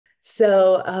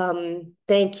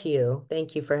Thank you.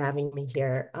 Thank you for having me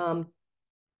here.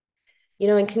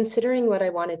 In considering what I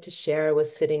wanted to share, I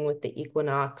was sitting with the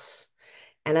equinox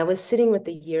and I was sitting with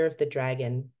the year of the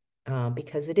dragon,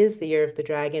 because it is the year of the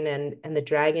dragon and the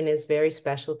dragon is very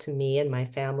special to me and my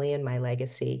family and my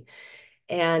legacy.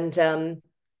 And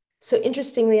so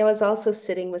interestingly, I was also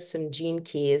sitting with some gene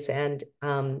keys and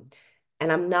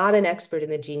I'm not an expert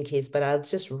in the gene keys, but I'll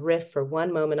just riff for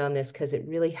one moment on this because it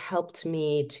really helped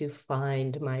me to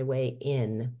find my way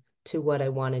in to what I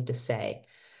wanted to say.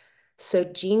 So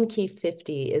gene key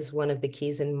 50 is one of the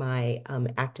keys in my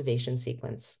activation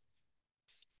sequence.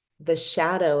 The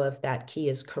shadow of that key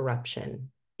is corruption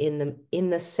in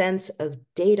the sense of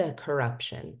data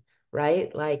corruption,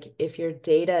 right? Like if your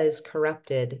data is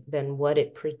corrupted, then what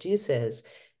it produces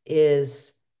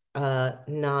is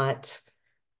not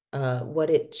what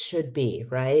it should be,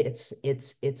 right?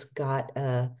 It's got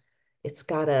a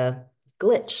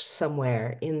glitch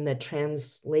somewhere in the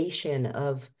translation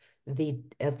of the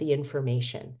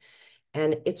information.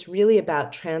 And it's really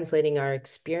about translating our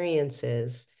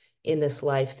experiences in this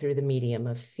life through the medium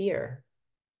of fear.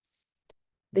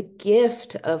 The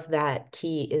gift of that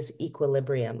key is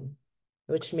equilibrium,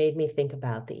 which made me think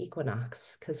about the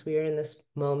equinox, because we are in this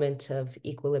moment of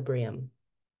equilibrium.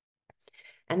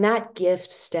 And that gift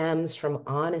stems from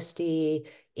honesty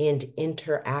and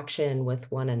interaction with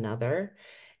one another.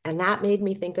 And that made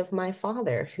me think of my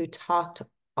father, who talked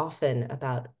often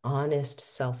about honest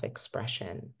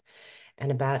self-expression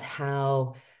and about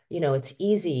how, it's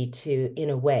easy to, in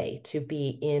a way, to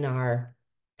be in our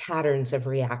patterns of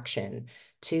reaction,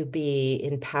 to be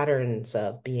in patterns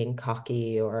of being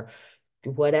cocky or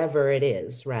whatever it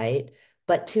is, right?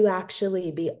 But to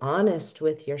actually be honest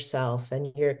with yourself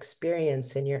and your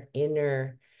experience and your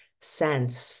inner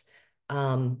sense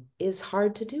is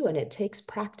hard to do, and it takes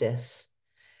practice.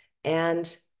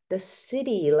 And the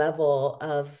city level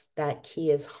of that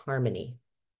key is harmony,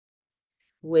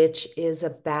 which is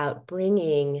about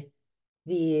bringing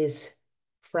these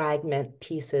fragment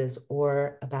pieces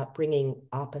or about bringing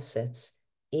opposites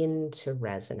into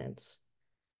resonance.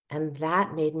 And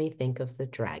that made me think of the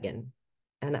dragon,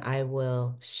 and I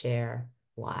will share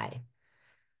why.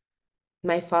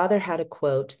 My father had a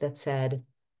quote that said,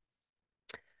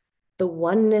 "The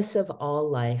oneness of all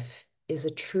life is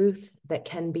a truth that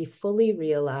can be fully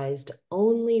realized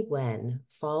only when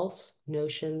false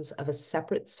notions of a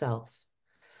separate self,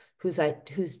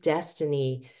 whose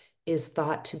destiny is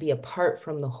thought to be apart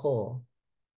from the whole,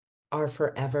 are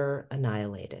forever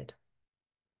annihilated."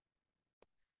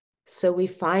 So we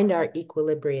find our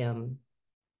equilibrium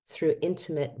through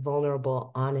intimate,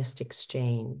 vulnerable, honest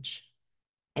exchange.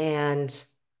 And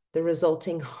the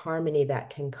resulting harmony that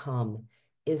can come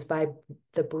is by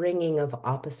the bringing of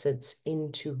opposites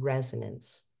into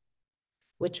resonance,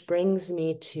 which brings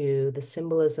me to the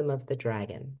symbolism of the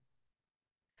dragon.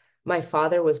 My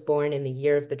father was born in the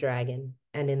year of the dragon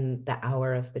and in the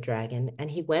hour of the dragon,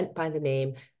 and he went by the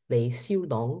name Lei Xiu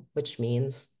Long, which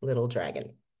means little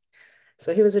dragon.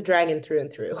 So he was a dragon through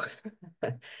and through.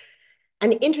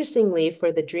 And interestingly,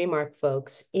 for the dream arc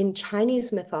folks, in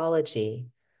Chinese mythology,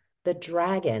 the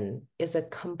dragon is a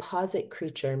composite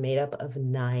creature made up of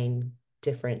 9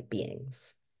 different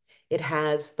beings. It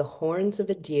has the horns of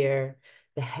a deer,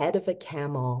 the head of a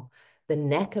camel, the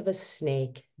neck of a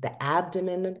snake, the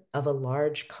abdomen of a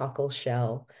large cockle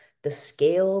shell, the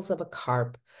scales of a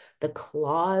carp, the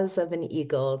claws of an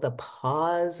eagle, the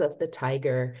paws of the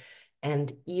tiger,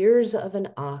 and ears of an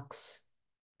ox,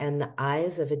 and the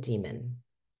eyes of a demon.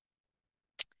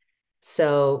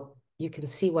 So you can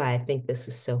see why I think this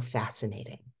is so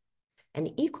fascinating.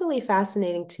 And equally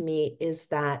fascinating to me is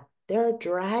that there are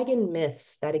dragon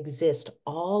myths that exist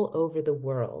all over the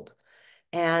world.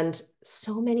 And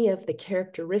so many of the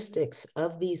characteristics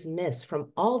of these myths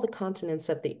from all the continents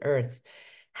of the earth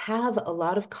have a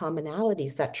lot of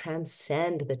commonalities that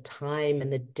transcend the time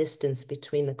and the distance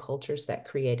between the cultures that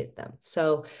created them.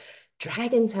 So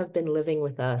dragons have been living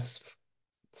with us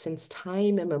since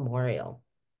time immemorial.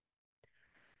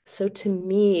 So to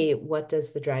me, what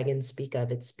does the dragon speak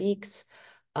of? It speaks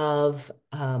of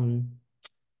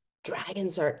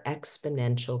dragons are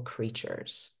exponential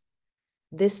creatures.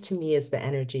 This to me is the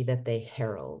energy that they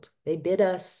herald. They bid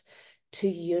us to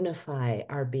unify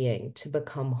our being, to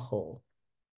become whole.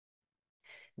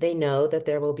 They know that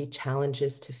there will be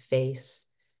challenges to face,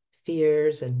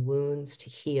 fears and wounds to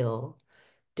heal,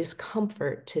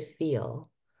 discomfort to feel.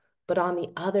 But on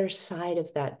the other side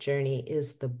of that journey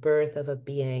is the birth of a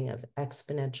being of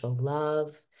exponential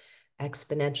love,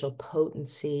 exponential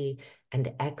potency,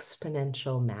 and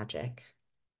exponential magic.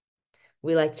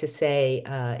 We like to say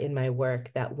in my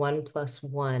work that 1 +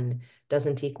 1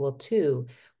 doesn't equal 2,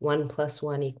 1 +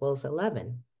 1 equals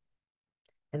 11.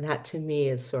 And that to me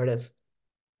is sort of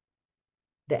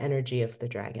the energy of the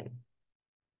dragon.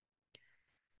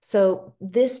 So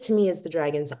this to me is the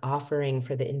dragon's offering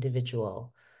for the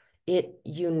individual. It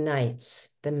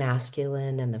unites the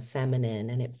masculine and the feminine,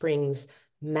 and it brings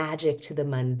magic to the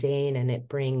mundane, and it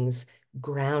brings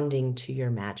grounding to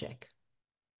your magic.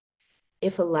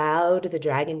 If allowed, the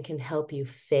dragon can help you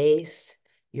face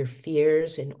your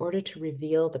fears in order to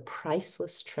reveal the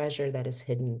priceless treasure that is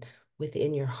hidden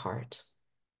within your heart.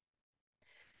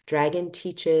 Dragon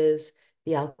teaches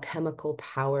the alchemical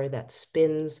power that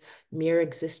spins mere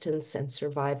existence and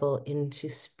survival into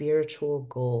spiritual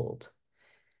gold.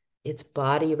 Its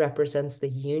body represents the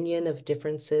union of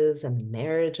differences and the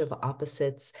marriage of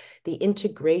opposites, the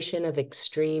integration of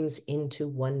extremes into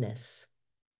oneness.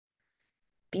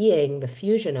 Being the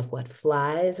fusion of what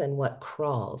flies and what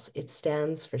crawls, it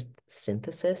stands for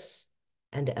synthesis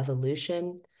and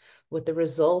evolution, with the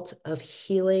result of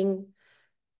healing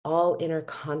all inner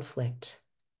conflict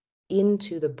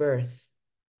into the birth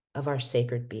of our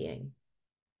sacred being.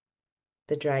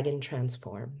 The dragon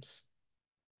transforms.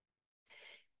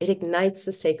 It ignites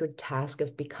the sacred task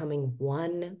of becoming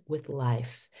one with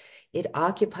life. It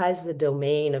occupies the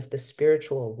domain of the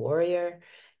spiritual warrior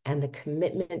and the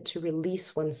commitment to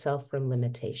release oneself from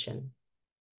limitation.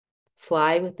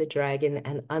 Fly with the dragon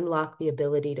and unlock the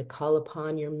ability to call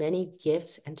upon your many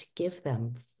gifts and to give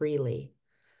them freely.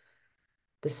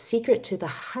 The secret to the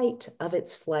height of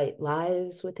its flight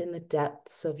lies within the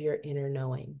depths of your inner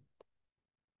knowing.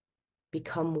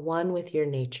 Become one with your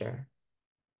nature,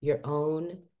 your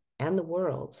own and the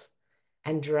world's,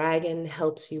 and dragon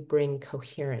helps you bring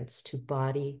coherence to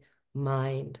body,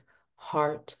 mind,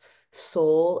 heart,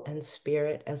 soul, and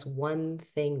spirit as one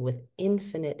thing with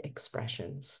infinite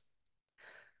expressions.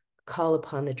 Call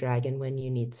upon the dragon when you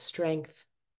need strength,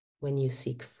 when you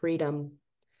seek freedom,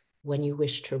 when you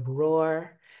wish to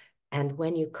roar, and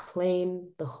when you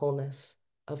claim the wholeness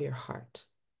of your heart.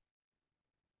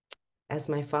 As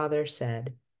my father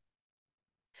said,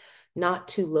 not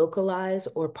to localize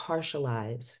or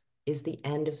partialize is the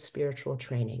end of spiritual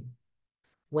training.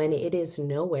 When it is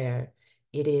nowhere,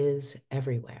 it is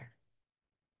everywhere.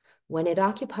 When it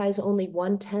occupies only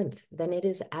 1/10, then it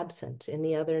is absent in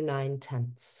the other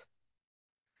 9/10.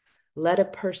 Let a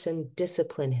person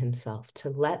discipline himself to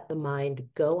let the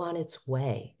mind go on its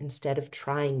way instead of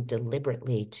trying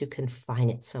deliberately to confine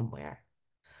it somewhere.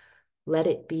 Let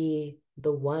it be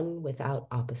the one without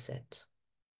opposite,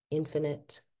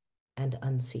 infinite and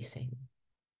unceasing.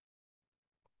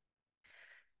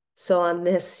 So on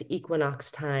this equinox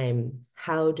time,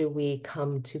 how do we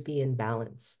come to be in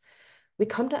balance? We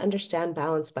come to understand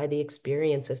balance by the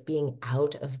experience of being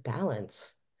out of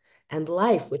balance. And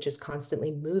life, which is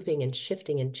constantly moving and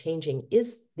shifting and changing,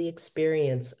 is the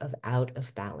experience of out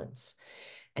of balance.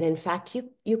 And in fact,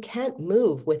 you can't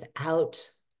move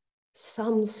without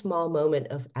some small moment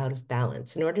of out of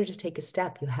balance. In order to take a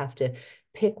step, you have to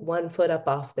pick one foot up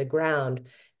off the ground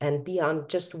and be on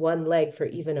just one leg for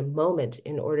even a moment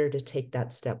in order to take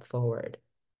that step forward.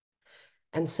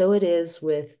 And so it is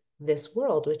with this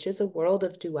world, which is a world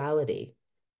of duality.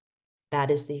 That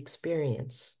is the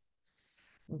experience.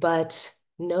 But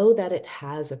know that it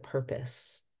has a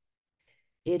purpose.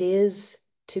 It is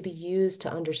to be used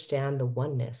to understand the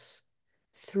oneness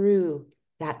through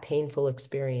that painful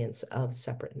experience of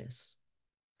separateness.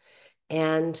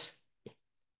 And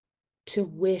to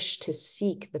wish to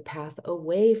seek the path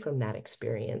away from that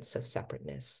experience of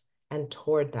separateness and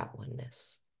toward that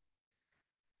oneness.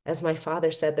 As my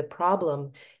father said, the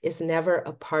problem is never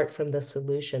apart from the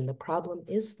solution. The problem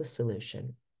is the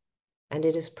solution. And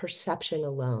it is perception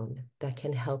alone that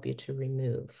can help you to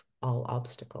remove all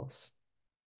obstacles.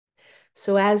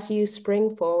 So as you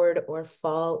spring forward or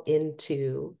fall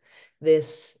into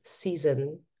this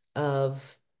season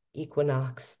of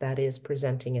equinox that is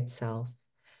presenting itself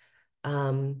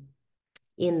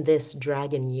in this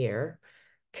dragon year,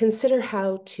 consider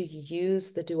how to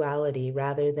use the duality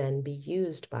rather than be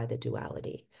used by the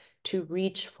duality, to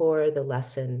reach for the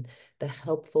lesson, the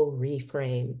helpful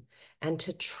reframe, and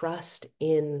to trust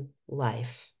in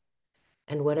life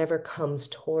and whatever comes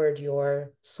toward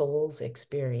your soul's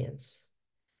experience,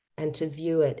 and to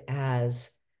view it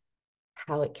as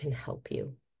how it can help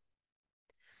you.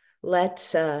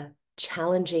 Let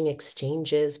challenging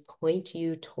exchanges point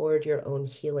you toward your own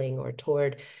healing or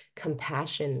toward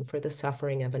compassion for the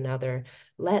suffering of another.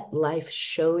 Let life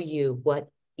show you what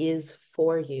is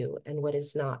for you and what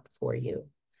is not for you.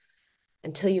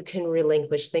 Until you can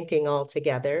relinquish thinking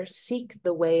altogether, seek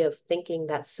the way of thinking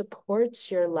that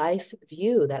supports your life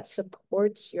view, that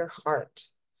supports your heart.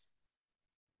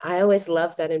 I always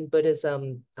love that in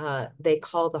Buddhism, they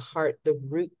call the heart the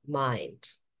root mind.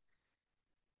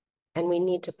 And we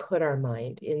need to put our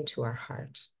mind into our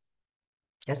heart.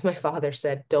 As my father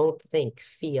said, don't think,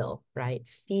 feel, right?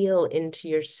 Feel into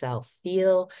yourself,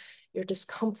 feel your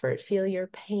discomfort, feel your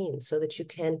pain so that you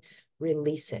can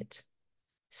release it.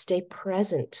 Stay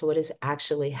present to what is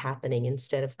actually happening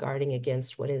instead of guarding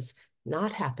against what is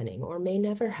not happening or may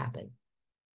never happen.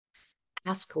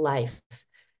 Ask life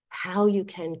how you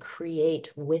can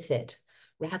create with it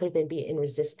rather than be in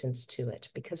resistance to it,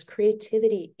 because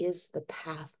creativity is the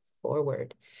path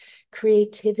forward.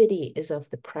 Creativity is of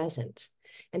the present.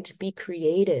 And to be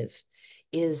creative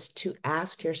is to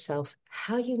ask yourself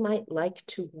how you might like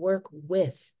to work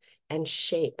with and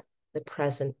shape the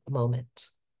present moment.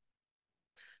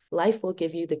 Life will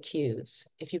give you the cues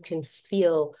if you can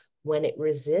feel when it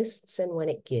resists and when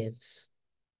it gives.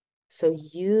 So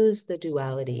use the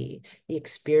duality, the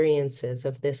experiences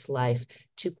of this life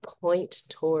to point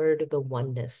toward the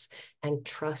oneness and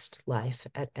trust life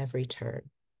at every turn.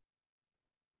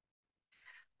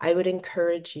 I would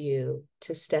encourage you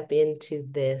to step into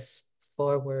this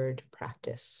forward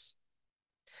practice,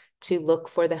 to look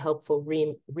for the helpful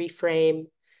reframe,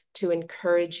 to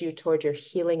encourage you toward your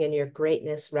healing and your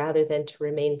greatness rather than to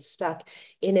remain stuck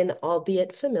in an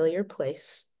albeit familiar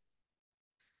place.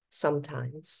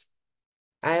 Sometimes.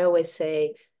 I always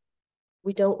say,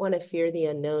 we don't want to fear the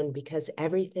unknown because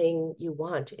everything you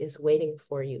want is waiting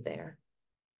for you there.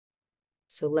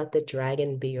 So let the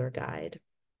dragon be your guide.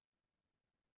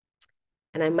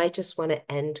 And I might just want to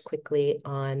end quickly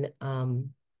on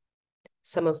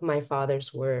some of my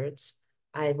father's words.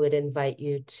 I would invite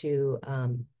you to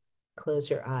close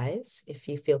your eyes if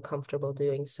you feel comfortable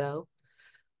doing so.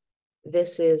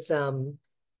 These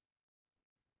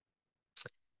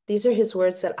are his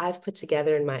words that I've put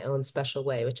together in my own special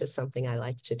way, which is something I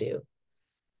like to do,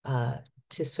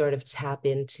 to sort of tap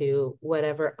into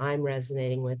whatever I'm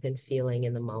resonating with and feeling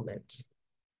in the moment.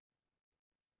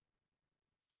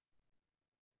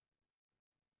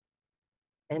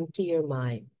 Empty your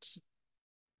mind.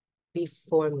 Be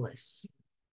formless,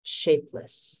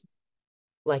 shapeless,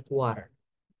 like water.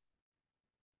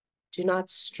 Do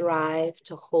not strive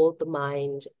to hold the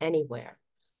mind anywhere,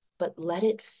 but let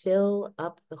it fill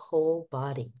up the whole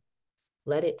body.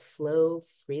 Let it flow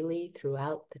freely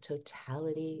throughout the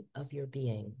totality of your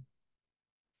being.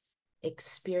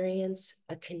 Experience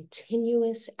a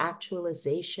continuous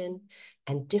actualization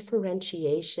and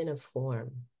differentiation of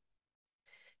form.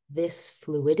 This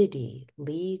fluidity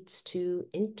leads to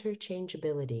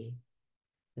interchangeability.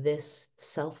 This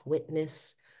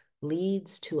self-witness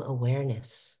leads to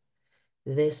awareness.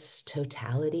 This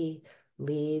totality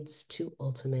leads to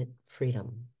ultimate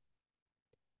freedom.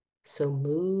 So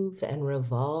move and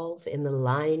revolve in the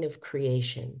line of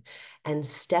creation and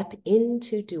step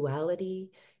into duality,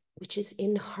 which is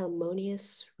in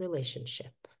harmonious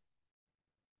relationship,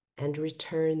 and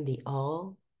return the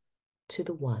all to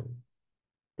the one,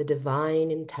 the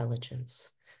divine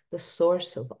intelligence, the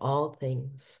source of all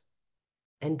things,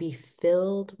 and be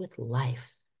filled with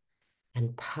life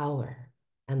and power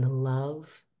and the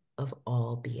love of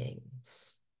all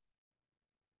beings.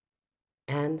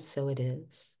 And so it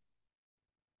is,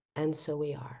 and so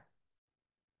we are.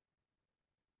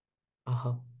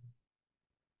 Aho.